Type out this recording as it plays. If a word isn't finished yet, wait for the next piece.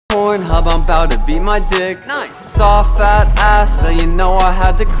Pornhub, I'm about to beat my dick. Nice. Saw a fat ass, so you know I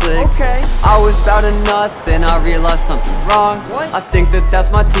had to click. Okay. I was about to nut, then I realized something's wrong. What? I think that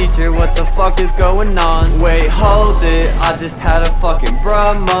that's my teacher, what the fuck is going on? Wait, hold it, I just had a fucking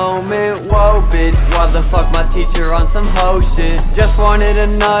bruh moment. Whoa bitch, why the fuck my teacher on some hoe shit? Just wanted a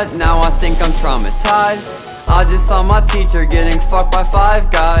nut, now I think I'm traumatized. I just saw my teacher getting fucked by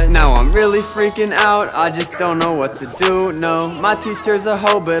 5 guys. Now I'm really freaking out, I just don't know what to do, no. My teacher's a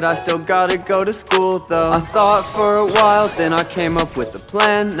hoe, but I still gotta go to school though. I thought for a while, then I came up with a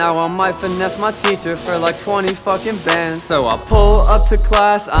plan. Now I might finesse my teacher for like 20 fucking bands. So I pull up to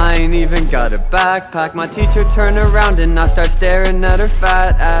class, I ain't even got a backpack. My teacher turned around and I start staring at her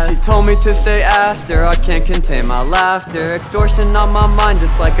fat ass. She told me to stay after, I can't contain my laughter. Extortion on my mind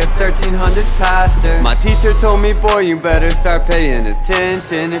just like a 1300s pastor. My teacher told me, boy, you better start paying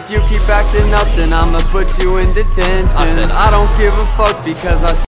attention. If you keep acting up, then I'ma put you in detention. I said I don't give a fuck because I